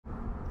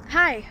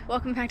Hi,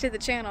 welcome back to the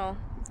channel.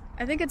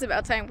 I think it's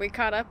about time we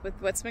caught up with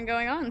what's been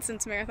going on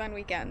since Marathon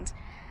Weekend.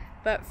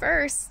 But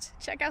first,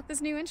 check out this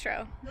new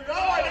intro.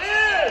 Going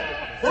in!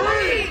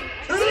 3,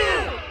 2,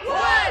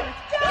 1,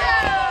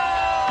 go!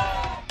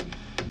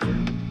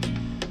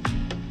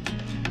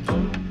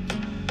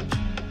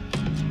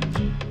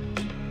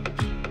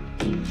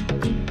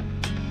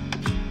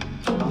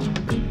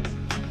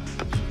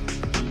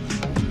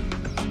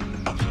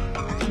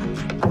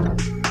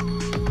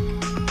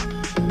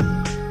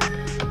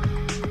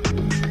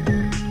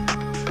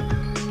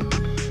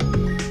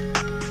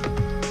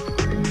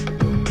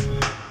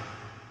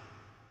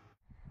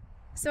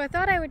 So I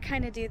thought I would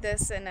kind of do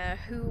this in a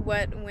who,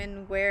 what,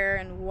 when, where,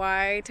 and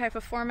why type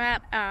of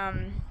format.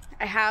 I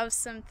have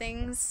some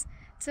things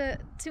to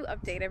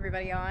update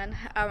everybody on.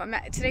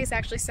 Today's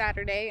actually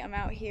Saturday. I'm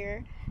out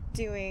here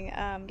doing,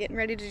 getting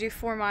ready to do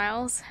 4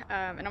 miles,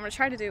 and I'm going to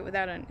try to do it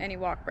without any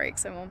walk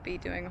breaks. I won't be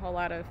doing a whole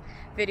lot of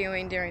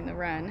videoing during the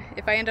run.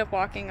 If I end up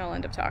walking, I'll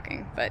end up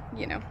talking, but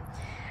you know.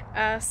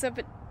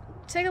 But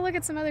take a look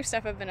at some other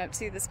stuff I've been up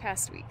to this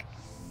past week.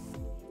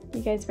 You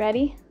guys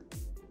ready?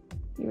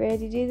 You ready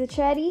to do the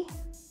chatty?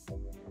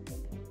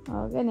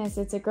 Oh goodness,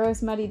 it's a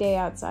gross muddy day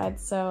outside,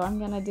 so I'm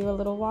gonna do a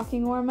little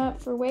walking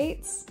warm-up for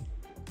weights.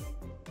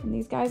 And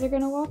these guys are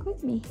gonna walk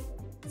with me.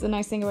 It's a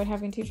nice thing about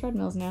having 2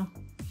 treadmills now.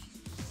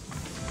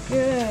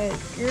 Good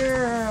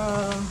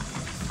girl.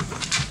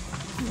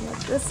 We got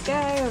this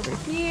guy over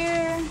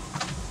here.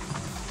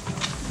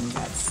 We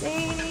got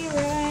Sadie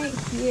right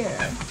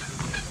here.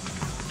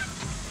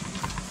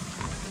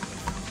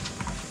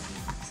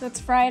 So it's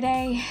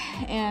Friday,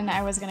 and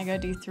I was gonna go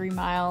do 3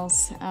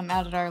 miles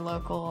out at our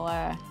local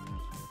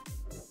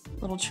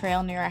little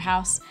trail near our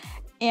house.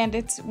 And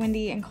it's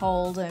windy and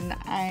cold, and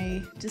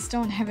I just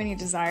don't have any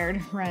desire to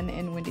run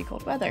in windy,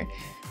 cold weather.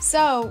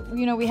 So,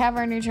 you know, we have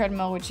our new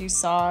treadmill, which you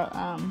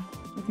saw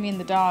with me and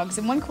the dogs.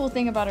 And one cool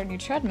thing about our new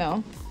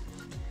treadmill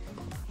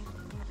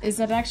is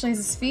that it actually has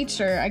this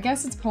feature. I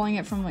guess it's pulling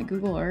it from like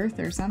Google Earth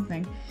or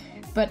something.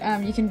 But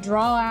you can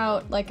draw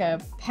out like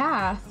a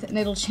path, and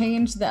it'll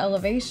change the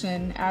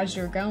elevation as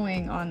you're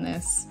going on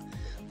this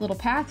little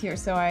path here.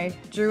 So I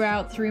drew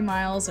out 3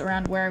 miles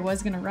around where I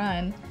was gonna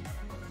run,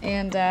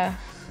 and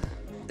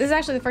this is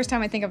actually the first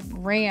time I think I've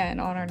ran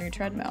on our new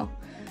treadmill.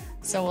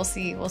 So we'll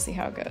see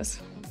how it goes.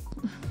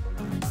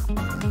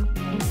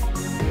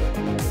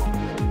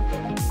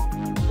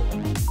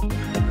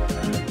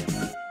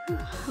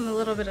 I'm a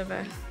little bit of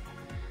a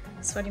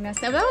sweaty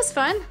mess now, but that was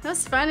fun. That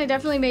was fun. It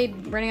definitely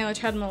made running on the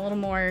treadmill a little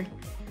more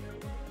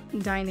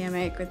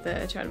dynamic with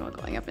the treadmill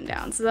going up and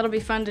down. So that'll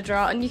be fun to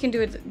draw, and you can do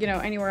it, you know,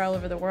 anywhere all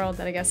over the world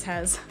that I guess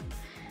has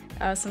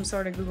some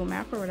sort of Google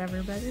map or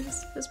whatever. But it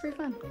was pretty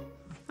fun.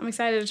 I'm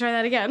excited to try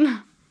that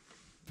again.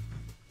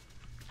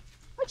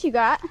 What you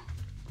got?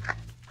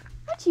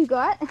 What you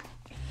got?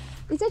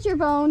 Is that your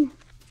bone?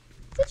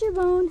 Is that your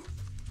bone?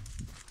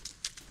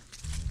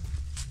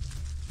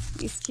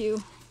 These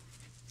two.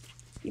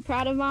 You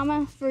proud of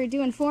Mama for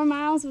doing 4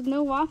 miles with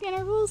no walk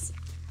intervals?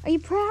 Are you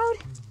proud?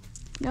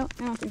 No,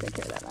 I don't think I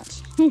care that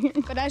much.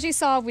 But as you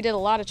saw, we did a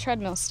lot of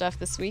treadmill stuff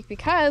this week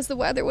because the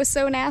weather was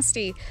so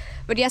nasty.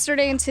 But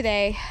yesterday and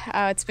today,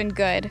 it's been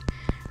good.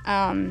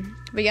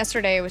 But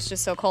yesterday it was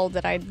just so cold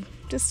that I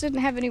just didn't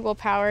have any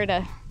willpower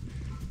to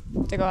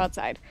go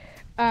outside.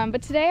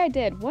 But today I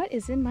did. What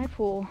is in my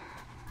pool?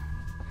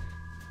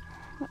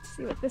 Let's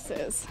see what this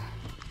is.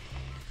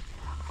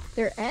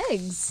 They're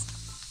eggs.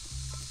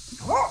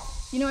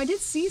 You know, I did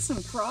see some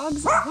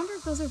frogs. I wonder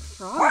if those are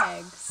frog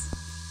eggs.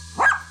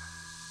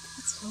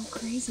 That's so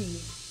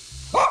crazy.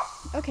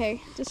 Okay,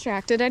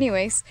 distracted.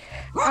 Anyways,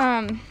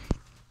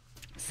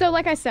 so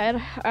like I said,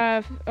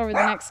 over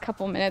the next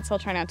couple minutes, I'll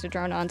try not to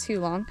drone on too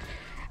long.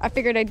 I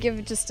figured I'd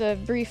give just a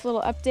brief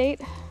little update.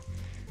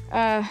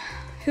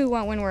 Who,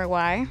 what, when, where,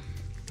 why.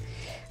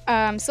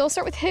 So I'll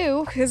start with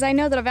who, because I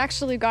know that I've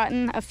actually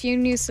gotten a few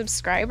new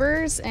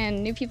subscribers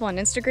and new people on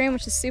Instagram,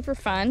 which is super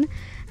fun.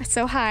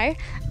 So hi,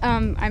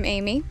 I'm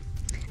Amy.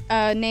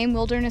 Name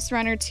Wilderness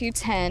Runner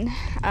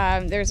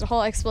 210. There's a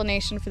whole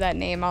explanation for that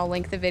name. I'll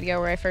link the video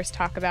where I first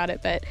talk about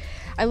it, but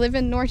I live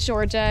in North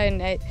Georgia,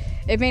 and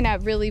it may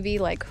not really be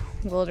like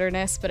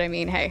wilderness, but I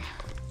mean, hey,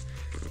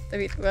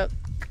 well,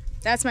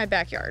 that's my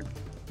backyard,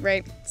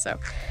 right? So,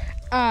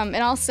 and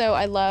also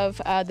I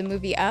love the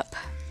movie Up.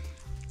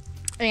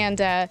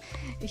 And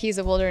he's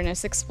a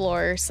wilderness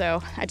explorer,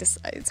 so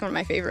it's one of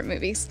my favorite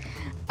movies.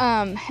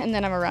 And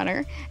then I'm a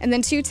runner. And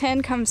then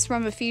 210 comes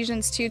from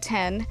Ephesians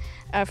 2:10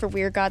 for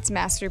We're God's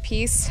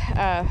masterpiece.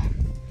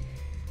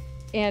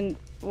 And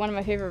one of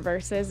my favorite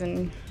verses.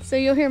 And so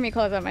you'll hear me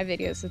close out my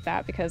videos with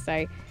that, because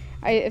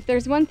if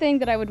there's one thing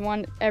that I would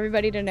want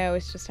everybody to know,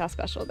 is just how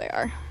special they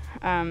are.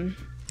 And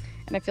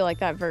I feel like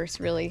that verse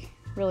really,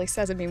 really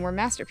says it. I mean, we're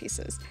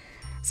masterpieces.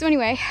 So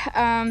anyway,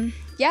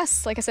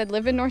 yes, like I said,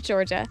 live in North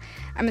Georgia.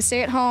 I'm a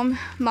stay-at-home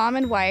mom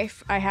and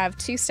wife. I have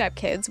 2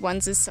 stepkids.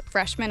 One's a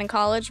freshman in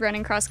college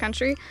running cross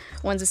country.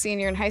 One's a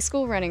senior in high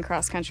school running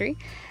cross country.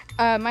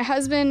 My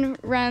husband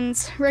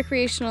runs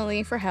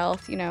recreationally for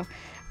health, you know.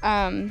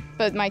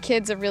 But my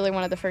kids are really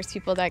one of the first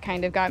people that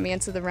kind of got me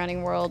into the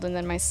running world, and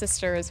then my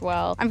sister as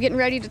well. I'm getting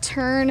ready to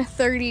turn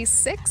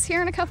 36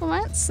 here in a couple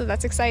months, so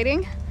that's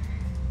exciting.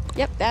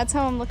 Yep, Dad's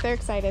home. Look, they're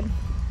excited.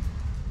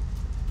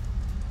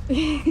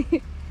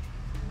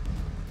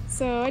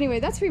 So anyway,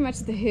 that's pretty much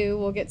the who.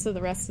 We'll get to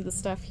the rest of the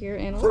stuff here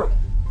in a little bit.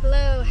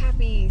 Hello,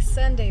 happy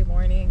Sunday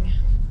morning.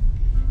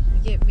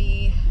 You get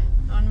me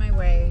on my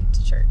way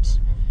to church.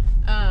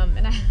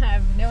 And I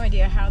have no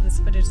idea how this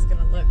footage is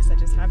gonna look because I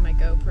just have my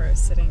GoPro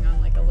sitting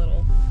on like a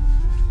little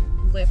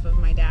lip of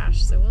my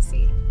dash, so we'll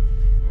see.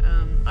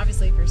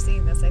 Obviously, if you're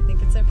seeing this, I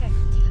think it's okay.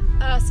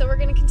 So we're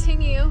gonna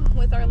continue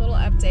with our little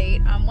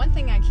update. One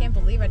thing I can't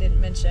believe I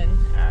didn't mention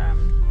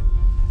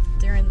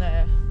during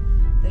the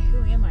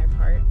who am I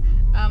part.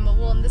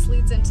 Well, and this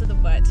leads into the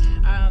what.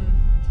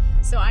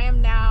 So I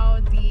am now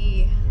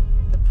the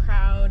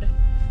proud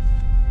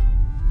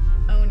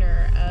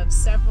owner of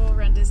several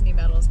Run Disney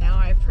medals. Now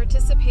I've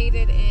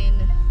participated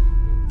in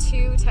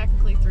 2,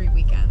 technically 3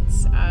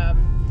 weekends.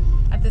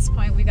 At this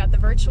point, we got the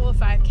virtual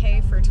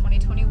 5K for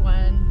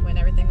 2021 when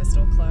everything was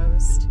still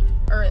closed.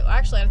 Or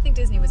actually, I think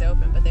Disney was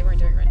open, but they weren't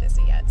doing Run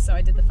Disney yet. So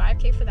I did the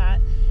 5K for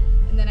that.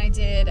 And then I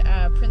did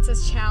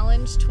Princess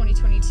Challenge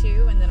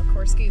 2022, and then of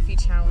course Goofy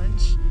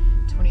Challenge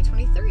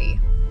 2023.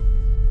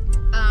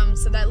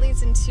 So that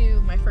leads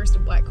into my first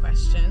what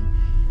question.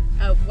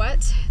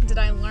 What did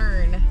I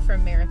learn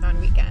from Marathon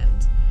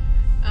Weekend?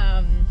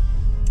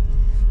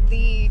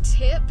 The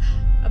tip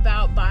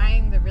about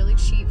buying the really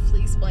cheap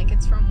fleece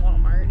blankets from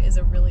Walmart is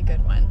a really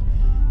good one.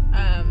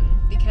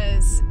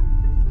 Because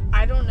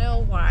I don't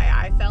know why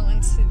I fell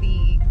into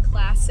the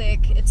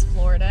classic, it's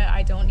Florida,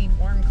 I don't need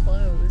warm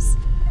clothes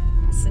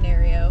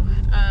scenario.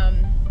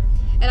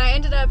 And I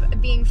ended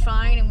up being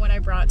fine in what I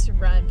brought to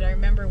run, but I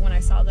remember when I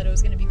saw that it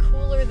was going to be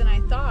cooler than I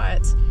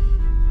thought.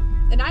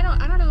 And I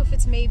don't know if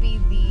it's maybe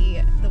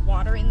the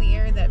water in the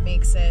air that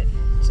makes it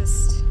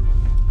just,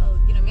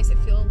 you know, makes it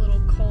feel a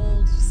little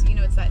cold. Just, you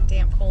know, it's that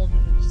damp cold,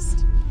 and it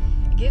just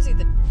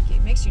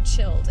it makes you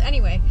chilled.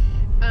 Anyway,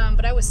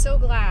 but I was so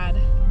glad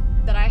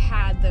that I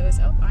had those.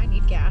 Oh, I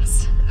need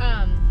gas.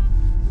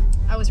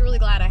 I was really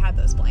glad I had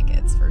those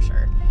blankets for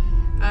sure.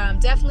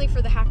 Definitely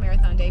for the half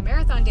marathon day.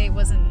 Marathon day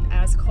wasn't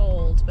as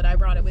cold, but I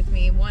brought it with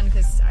me. One,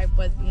 because I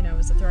was, you know, it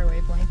was a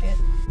throwaway blanket.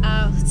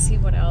 Let's see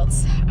what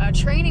else.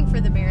 Training for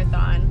the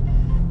marathon.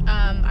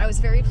 I was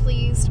very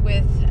pleased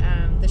with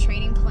the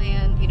training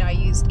plan. You know, I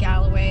used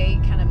Galloway,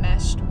 kind of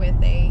meshed with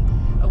a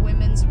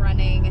women's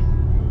running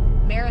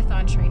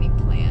marathon training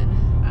plan.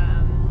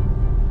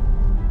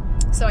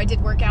 So I did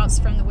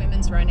workouts from the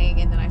women's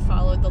running, and then I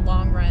followed the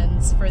long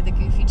runs for the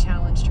Goofy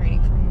Challenge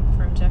training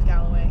from Jeff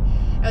Galloway.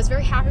 I was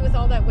very happy with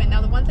all that went.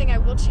 Now the one thing I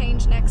will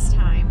change next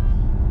time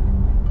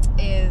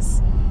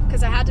is,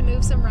 because I had to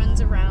move some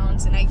runs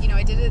around, and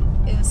I did it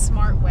in a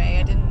smart way.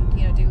 I didn't,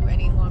 you know, do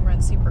any long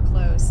runs super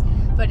close,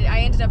 but I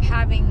ended up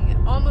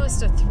having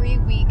almost a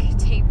 3-week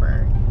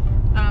taper,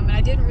 and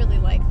I didn't really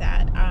like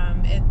that.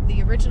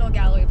 The original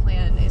Galloway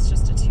plan is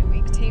just a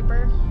 2-week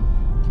taper.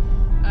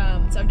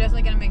 So I'm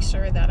definitely going to make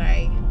sure that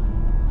I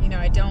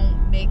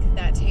don't make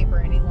that taper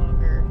any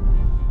longer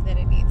than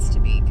it needs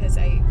to be, because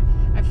I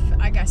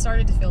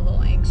started to feel a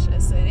little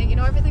anxious, and you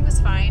know, everything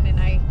was fine, and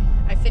I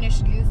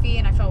finished Goofy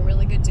and I felt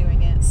really good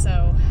doing it.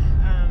 So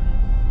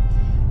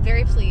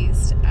very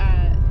pleased.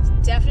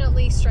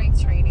 Definitely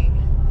strength training.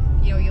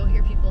 You know, you'll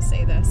hear people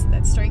say this,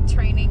 that strength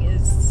training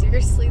is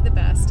seriously the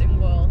best and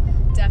will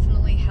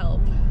definitely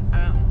help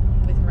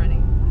with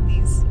running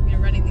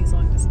these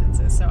long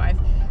distances. So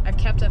I've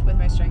kept up with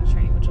my strength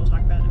training, which we'll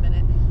talk about in a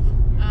minute.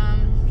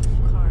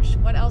 Gosh,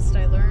 what else did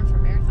I learn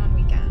from Marathon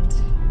Weekend?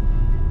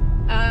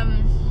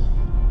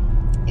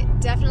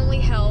 It definitely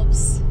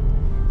helps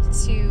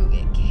to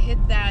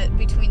hit that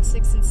between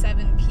 6 and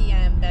 7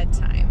 p.m.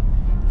 bedtime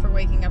for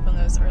waking up on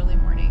those early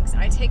mornings.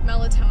 I take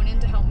melatonin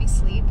to help me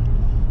sleep.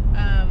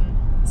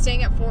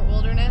 Staying at Fort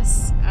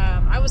Wilderness,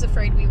 I was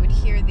afraid we would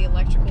hear the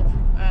electrical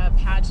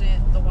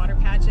pageant, the water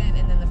pageant,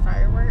 and then the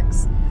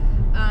fireworks.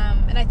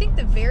 And I think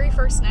the very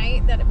first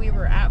night that we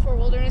were at Fort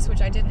Wilderness,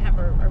 which I didn't have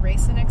a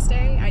race the next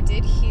day, I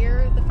did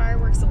hear the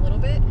fireworks a little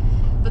bit.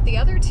 But the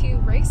other 2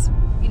 race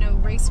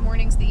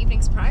mornings, the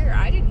evenings prior,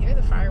 I didn't hear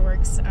the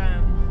fireworks.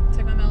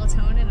 Took my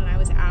melatonin and I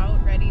was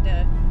out ready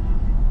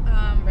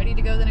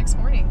to go the next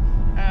morning.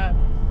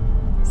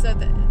 So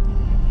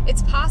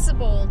it's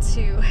possible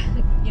to,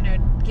 you know,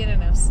 get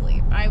enough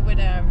sleep.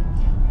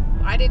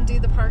 I didn't do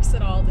the parks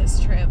at all this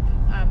trip,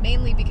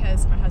 mainly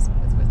because my husband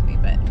was with me,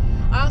 but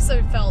I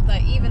also felt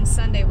that even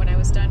Sunday when I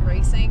was done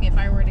racing, if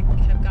I were to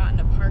have gotten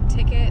a park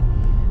ticket,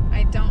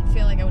 I don't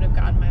feel like I would have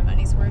gotten my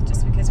money's worth,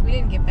 just because we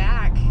didn't get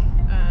back,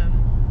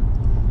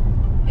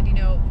 and you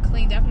know,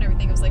 cleaned up and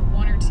everything. It was like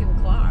 1 or 2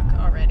 o'clock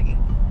already,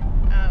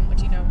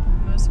 which, you know,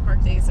 most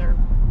park days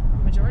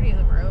majority of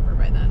them are over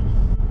by then.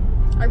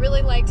 I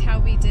really liked how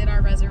we did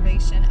our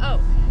reservation.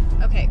 Oh,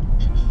 okay.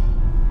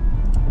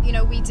 You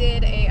know, we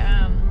did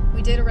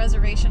a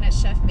reservation at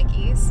Chef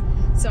Mickey's,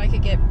 so I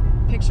could get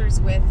pictures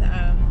with,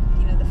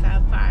 you know, the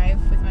Fab Five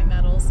with my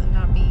medals and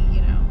not be,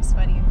 you know,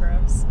 sweaty and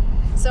gross.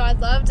 So I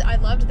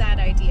loved that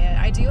idea.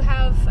 I do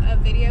have a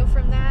video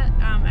from that.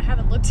 I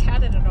haven't looked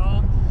at it at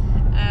all.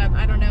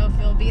 I don't know if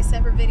it'll be a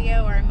separate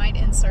video, or I might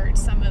insert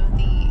some of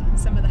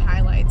the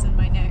highlights in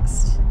my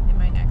next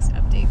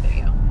update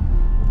video.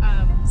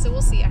 So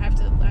we'll see. I have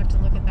to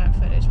look at that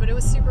footage, but it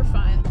was super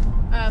fun.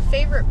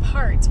 Favorite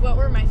parts. What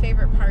were my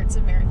favorite parts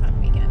of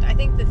Marathon Weekend? I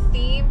think the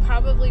theme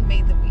probably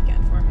made the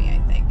weekend for me, I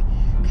think,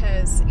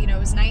 because, you know, it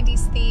was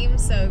 90s theme,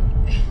 so,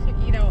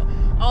 you know,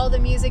 all the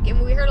music,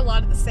 and we heard a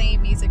lot of the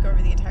same music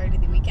over the entirety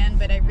of the weekend,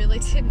 but I really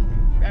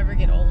didn't ever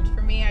get old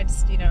for me. I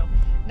just, you know,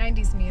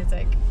 90s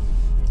music,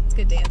 it's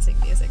good dancing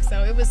music,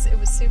 so it was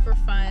super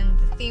fun.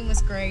 The theme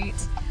was great.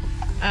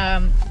 I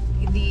don't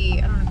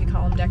know if you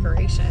call them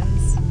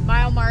decorations,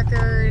 mile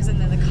markers,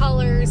 and then the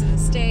colors and the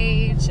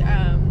stage,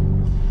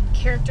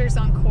 characters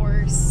on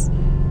course.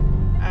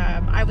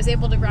 I was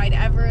able to ride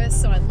Everest,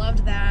 so I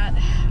loved that.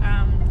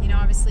 You know,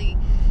 obviously,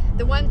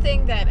 the one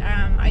thing that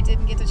I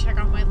didn't get to check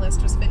off my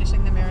list was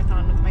finishing the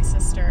marathon with my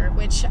sister,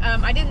 which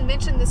I didn't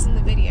mention this in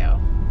the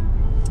video,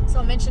 so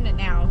I'll mention it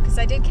now, because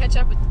I did catch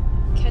up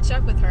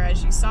with her,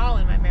 as you saw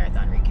in my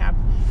marathon recap.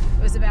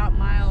 It was about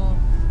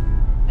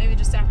maybe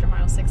just after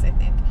mile 6, I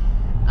think.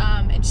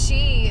 And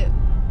she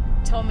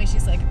told me,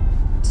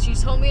 she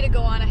told me to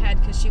go on ahead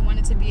because she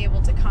wanted to be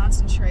able to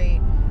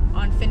concentrate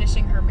on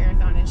finishing her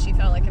marathon, and she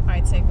felt like if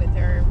I'd stay with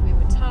her, we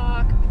would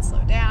talk, we'd slow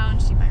down,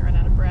 she might run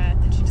out of breath,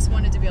 and she just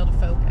wanted to be able to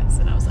focus.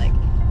 And I was like,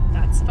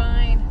 that's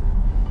fine.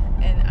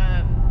 And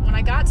when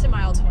I got to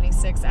mile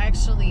 26, I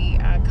actually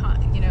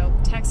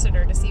texted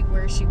her to see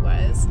where she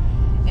was,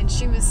 and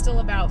she was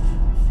still about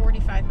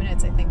 45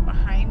 minutes, I think,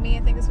 behind me,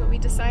 I think is what we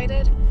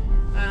decided.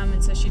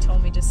 And so she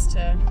told me just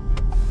to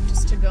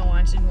go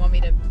on. She didn't want me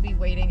to be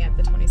waiting at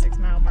the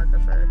 26-mile marker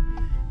for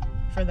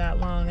that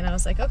long, and I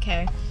was like,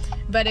 okay.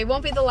 But it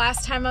won't be the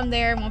last time I'm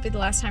there. It won't be the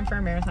last time for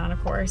a marathon,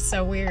 of course.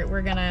 So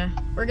we're gonna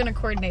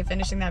coordinate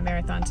finishing that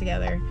marathon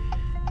together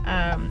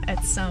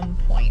at some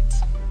point.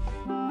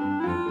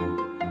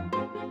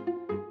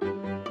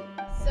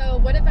 So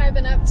what have I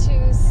been up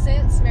to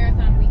since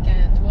Marathon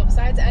Weekend? Well,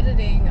 besides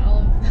editing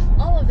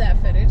all of that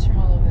footage from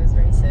all of those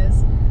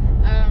races,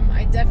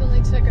 I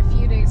definitely took a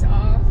few days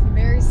off,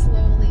 very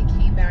slowly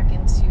came back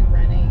into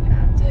running,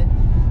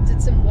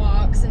 did some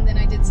walks, and then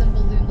I did some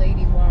balloon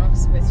lady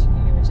walks, which,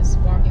 you know, just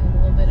walking with a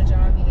little bit of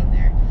jogging in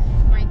there.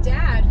 My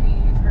dad, who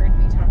you've heard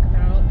me talk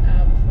about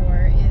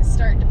before, is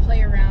starting to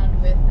play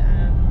around with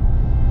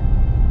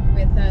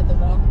the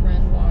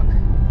walk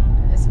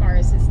as far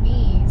as his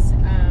knees.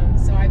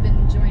 So I've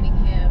been joining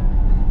him.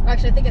 Well,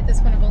 actually, I think at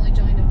this point I've only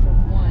joined him for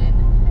one,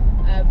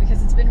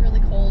 because it's been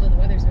really cold and the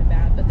weather's been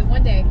bad. But the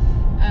one day,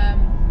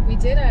 we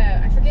did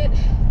I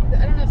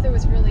don't know if there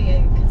was really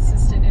a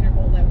consistent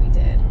interval that we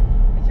did.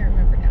 I can't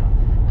remember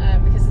now,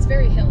 because it's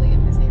very hilly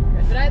in his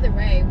neighborhood. But either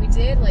way, we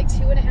did like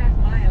 2.5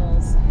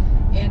 miles,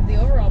 and the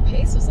overall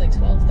pace was like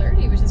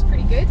 12:30, which is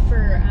pretty good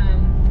for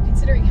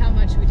considering how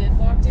much we did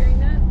walk during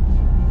that.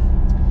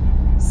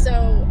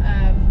 So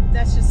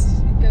that's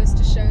just goes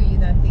to show you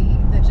that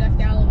the Jeff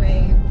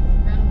Galloway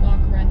run, walk,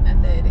 run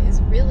method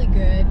is really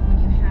good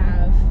when you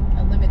have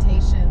a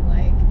limitation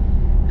like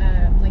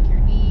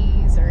your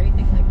knees or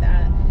anything like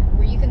that,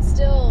 where you can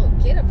still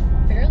get a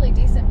fairly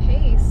decent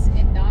pace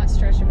and not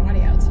stress your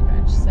body out too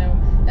much. So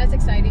that's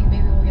exciting.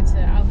 Maybe I'll get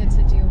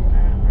to do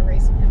a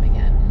race with him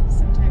again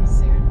sometime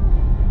soon.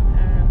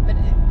 But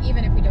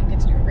even if we don't get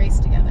to do a race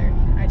together,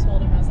 I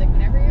told him, I was like,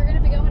 whenever you're going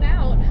to be going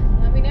out,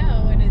 let me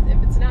know. And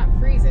if it's not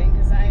freezing,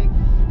 because I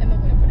am a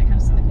wimp when it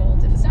comes to the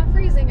cold, if it's not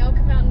freezing, I'll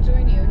come out and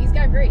join you. He's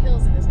got great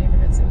hills in his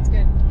neighborhood, so it's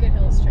good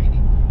hills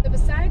training. So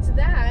besides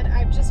that,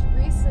 I've just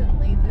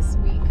recently, this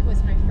week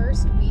was my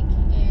first week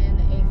in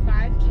a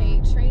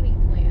 5K training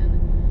plan.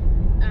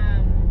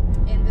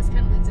 And this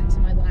kind of leads into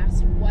my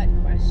last what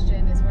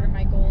question, is what are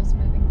my goals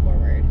moving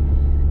forward?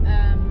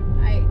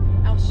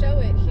 I'll show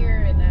it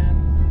here in a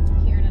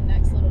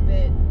next little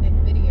bit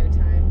in video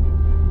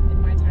time.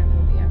 In my time,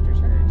 it'll be after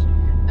church.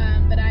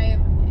 But I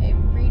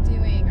am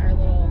redoing our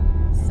little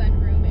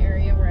sunroom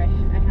area where I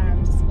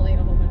have displayed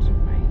a whole bunch of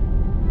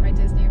my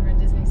Disney and Run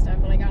Disney stuff.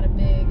 But I got a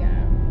big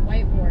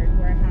whiteboard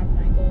where I have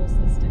my goals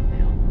listed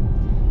now.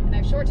 And I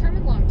have short-term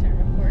and long-term,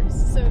 of course.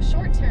 So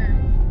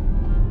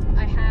short-term,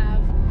 I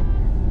have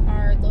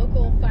our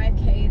local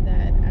 5K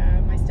that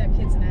my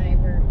stepkids and I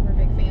were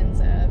big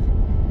fans of.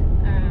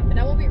 And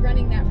I won't be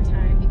running that for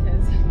time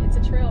because it's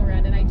a trail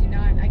run, and I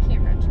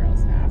can't run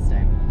trails fast.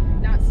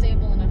 I'm not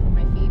stable enough on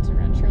my feet to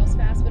run trails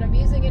fast, but I'm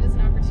using it as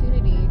an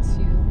opportunity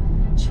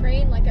to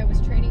train like I was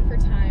training for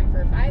time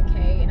for a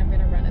 5K, and I'm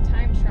going to run a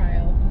time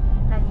trial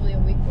probably a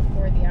week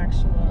before the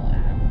actual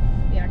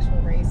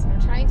race. And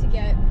I'm trying to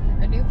get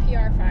a new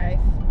PR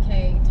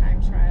 5K time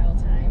trial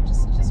time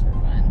just for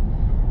fun,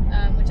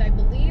 which I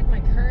believe my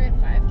current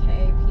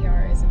 5K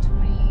PR is a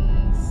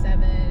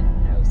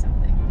 27:0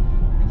 something.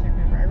 I can't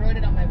remember. I wrote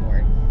it on my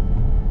board.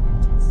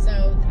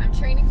 So I'm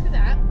training for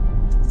that.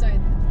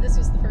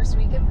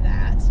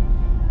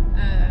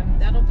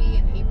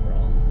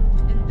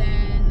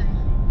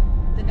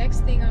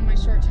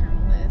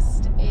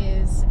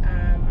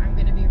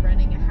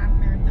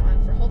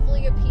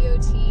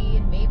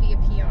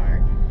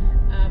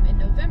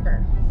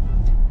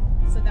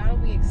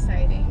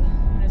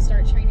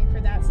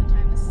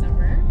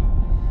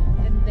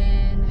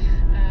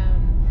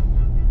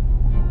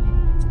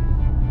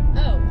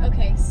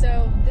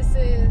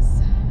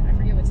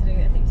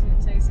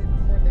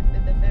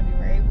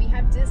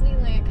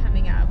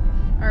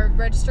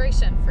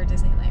 registration for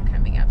Disneyland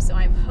coming up. So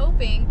I'm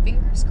hoping,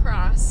 fingers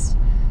crossed,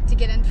 to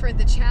get in for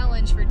the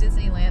challenge for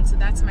Disneyland. So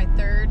that's my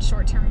third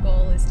short-term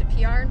goal, is to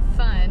PR and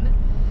fun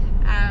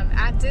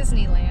at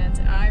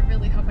Disneyland. I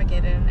really hope I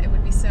get in. It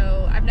would be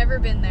so, I've never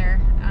been there.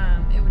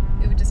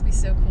 It would just be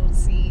so cool to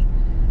see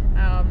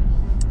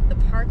the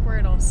park where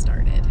it all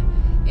started.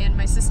 And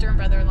my sister and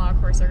brother-in-law,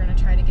 of course, are going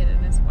to try to get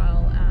in as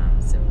well.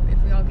 So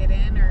if we all get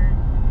in, or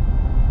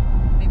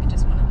maybe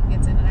just one of them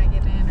gets in and I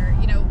get in, or,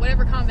 you know,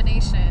 whatever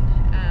combination,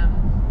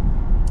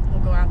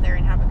 we'll go out there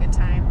and have a good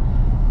time.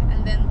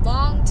 And then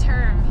long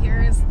term,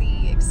 here is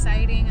the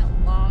exciting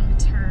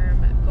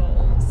long-term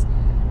goals.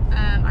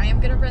 I am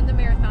going to run the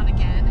marathon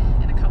again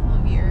in a couple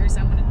of years.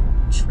 I'm going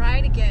to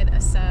try to get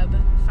a sub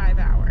 5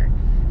 hour.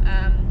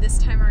 This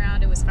time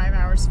around it was 5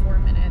 hours 4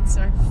 minutes,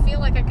 so I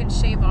feel like I can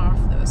shave off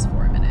those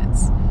 4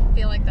 minutes. I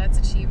feel like that's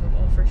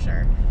achievable for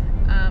sure.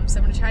 So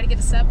I'm going to try to get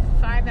a sub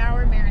 5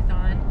 hour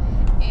marathon.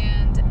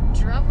 And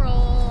drum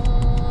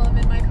roll, I'm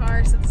in my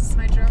car, so this is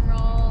my drum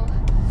roll.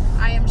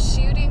 I am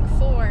shooting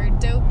for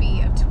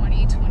Dopey of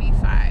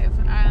 2025.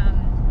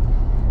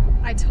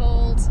 I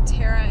told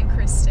Tara and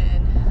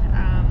Kristen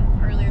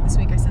earlier this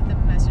week, I sent them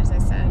a message. I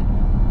said,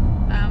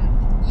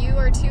 you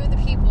are two of the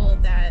people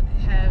that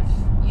have,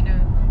 you know,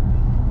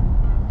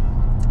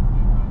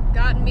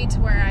 gotten me to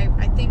where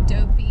I think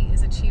Dopey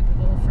is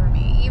achievable for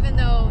me. Even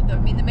though, I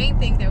mean, the main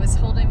thing that was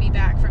holding me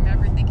back from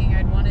ever thinking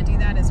I'd want to do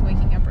that is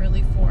waking up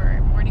early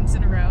 4 mornings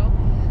in a row.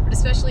 But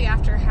especially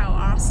after how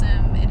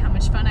awesome and how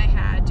much fun I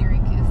had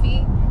during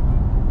Goofy,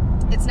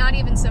 it's not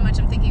even so much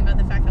I'm thinking about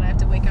the fact that I have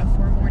to wake up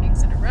 4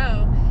 mornings in a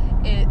row.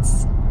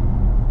 It's,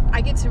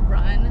 I get to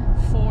run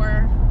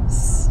 4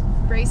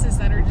 races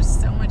that are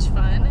just so much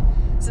fun.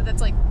 So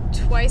that's like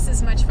twice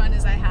as much fun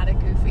as I had at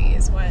Goofy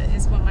is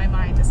what my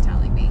mind is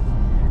telling me.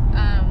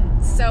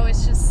 So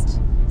it's just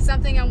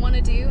something I want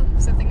to do,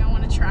 something I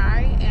want to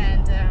try,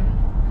 and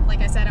like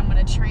I said, I'm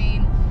going to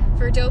train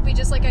for Dopey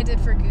just like I did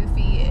for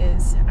Goofy.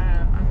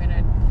 I'm going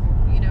to,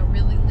 you know,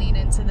 really lean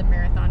into the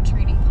marathon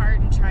training part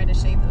and try to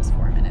shave those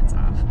 4 minutes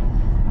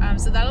off.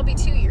 So that'll be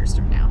 2 years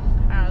from now.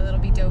 That'll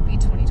be Dopey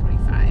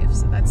 2025,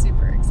 so that's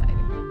super exciting.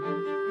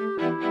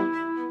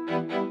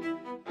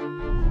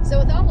 So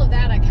with all of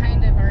that, I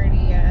kind of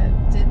already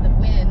did the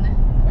when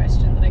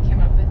question that I came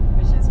up with,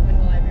 which is when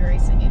will I be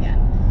racing again?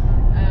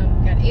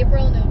 Got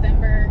April,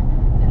 November,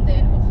 and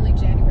then hopefully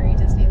January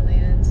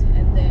Disneyland,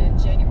 and then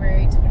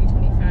January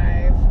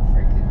 2025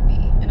 for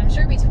Goofy. And I'm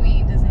sure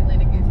between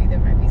Disneyland and Goofy there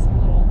might be some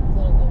little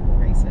local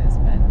races,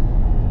 but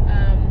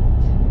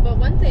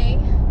one thing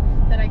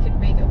that I could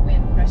make a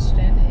when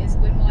question is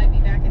when will I be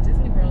back at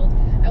Disney World?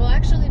 I will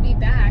actually be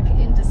back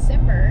in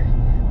December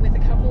with a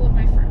couple of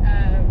my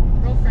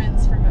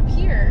girlfriends from up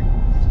here.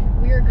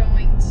 We're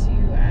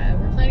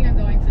planning on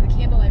going for the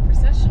Candlelight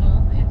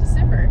Processional in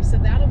December, so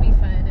that'll be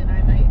fun, and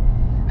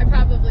I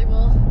probably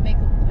will make a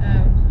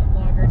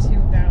vlog or two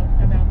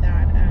about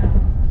that.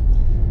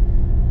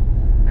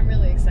 I'm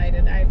really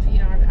excited.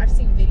 I've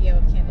seen video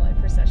of Candlelight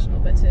Processional,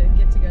 but to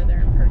get to go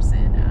there in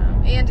person,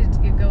 and to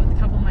go with a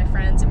couple of my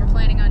friends, and we're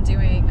planning on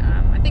doing,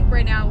 I think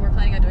right now we're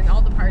planning on doing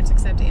all the parks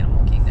except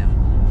Animal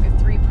Kingdom. We have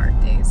 3 park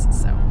days,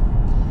 so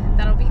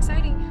that'll be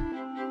exciting.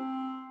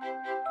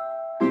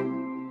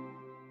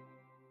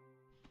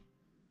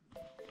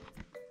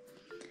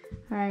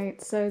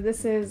 Alright, so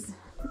this is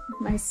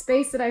my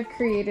space that I've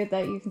created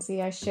that you can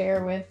see I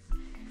share with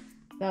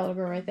that little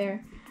girl right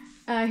there.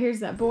 Here's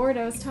that board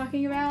I was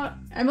talking about.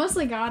 I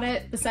mostly got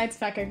it besides the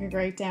fact I could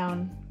write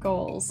down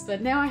goals,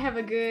 but now I have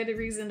a good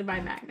reason to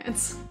buy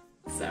magnets.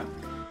 So,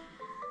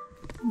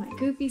 my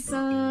Goofy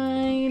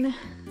sign.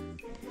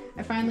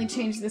 I finally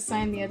changed this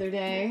sign the other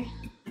day.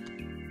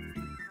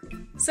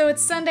 So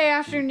it's Sunday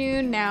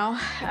afternoon now.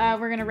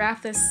 We're gonna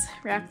wrap this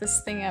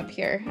thing up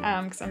here,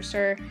 because I'm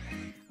sure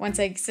once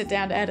I sit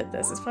down to edit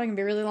this, it's probably gonna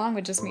be really long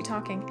with just me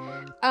talking.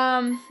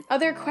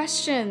 Other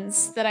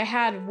questions that I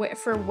had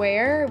for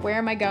where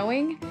am I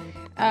going?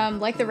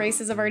 Like the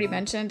races I've already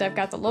mentioned, I've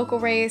got the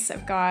local race,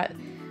 I've got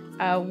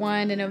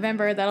one in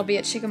November, that'll be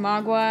at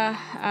Chickamauga,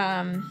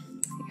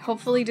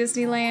 hopefully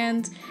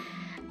Disneyland.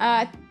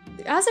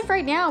 As of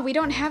right now, we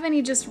don't have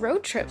any just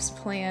road trips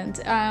planned.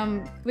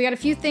 We got a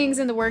few things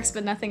in the works,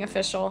 but nothing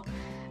official.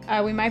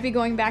 We might be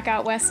going back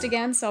out west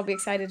again, so I'll be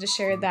excited to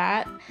share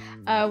that.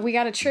 We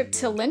got a trip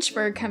to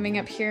Lynchburg coming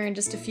up here in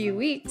just a few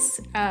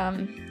weeks.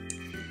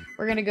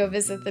 We're gonna go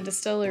visit the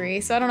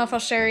distillery, so I don't know if I'll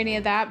share any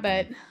of that,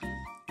 but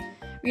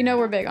you know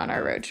we're big on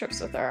our road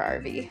trips with our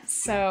RV.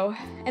 So,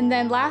 and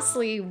then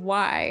lastly,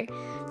 why?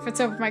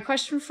 So my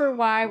question for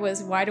why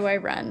was, why do I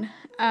run?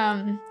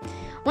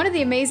 One of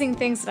the amazing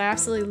things that I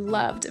absolutely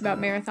loved about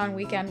Marathon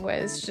Weekend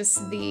was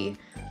just the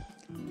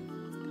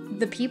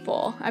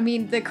people. I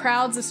mean, the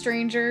crowds of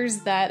strangers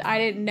that I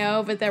didn't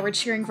know, but that were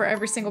cheering for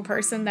every single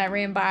person that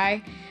ran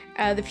by.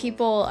 The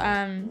people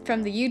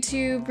from the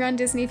YouTube Run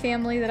Disney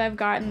family that I've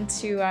gotten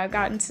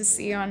to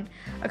see on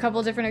a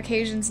couple different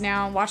occasions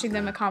now, watching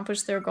them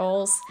accomplish their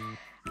goals.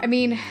 I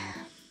mean,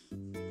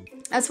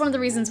 that's one of the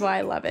reasons why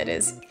I love it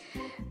is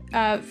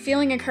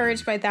feeling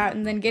encouraged by that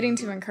and then getting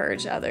to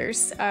encourage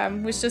others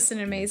was just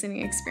an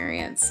amazing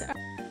experience.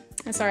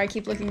 I'm sorry, I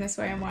keep looking this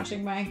way. I'm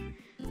watching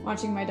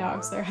my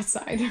dogs. They're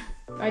outside.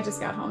 I just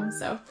got home,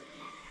 so.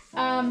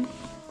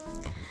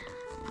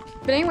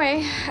 But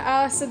anyway,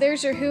 so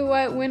there's your who,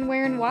 what, when,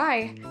 where, and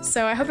why.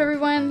 So I hope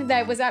everyone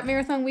that was at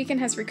Marathon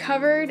Weekend has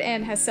recovered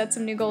and has set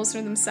some new goals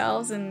for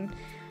themselves, and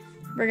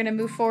we're gonna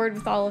move forward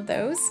with all of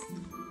those.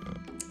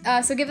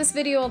 So give this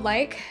video a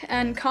like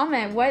and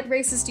comment, what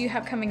races do you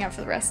have coming up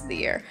for the rest of the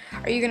year?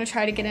 Are you gonna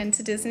try to get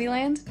into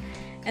Disneyland?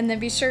 And then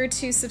be sure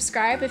to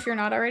subscribe if you're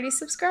not already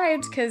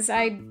subscribed, because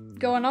I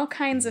go on all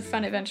kinds of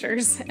fun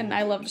adventures and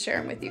I love to share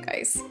them with you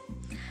guys.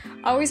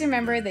 Always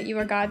remember that you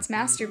are God's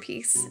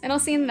masterpiece, and I'll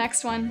see you in the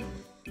next one.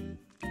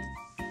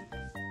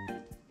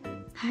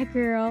 Hi,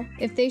 girl.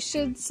 If they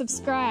should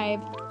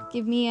subscribe,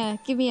 give me a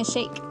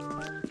shake.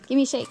 Give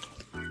me a shake.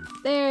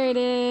 There it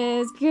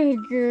is. Good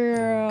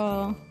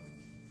girl.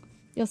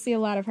 You'll see a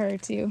lot of her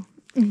too.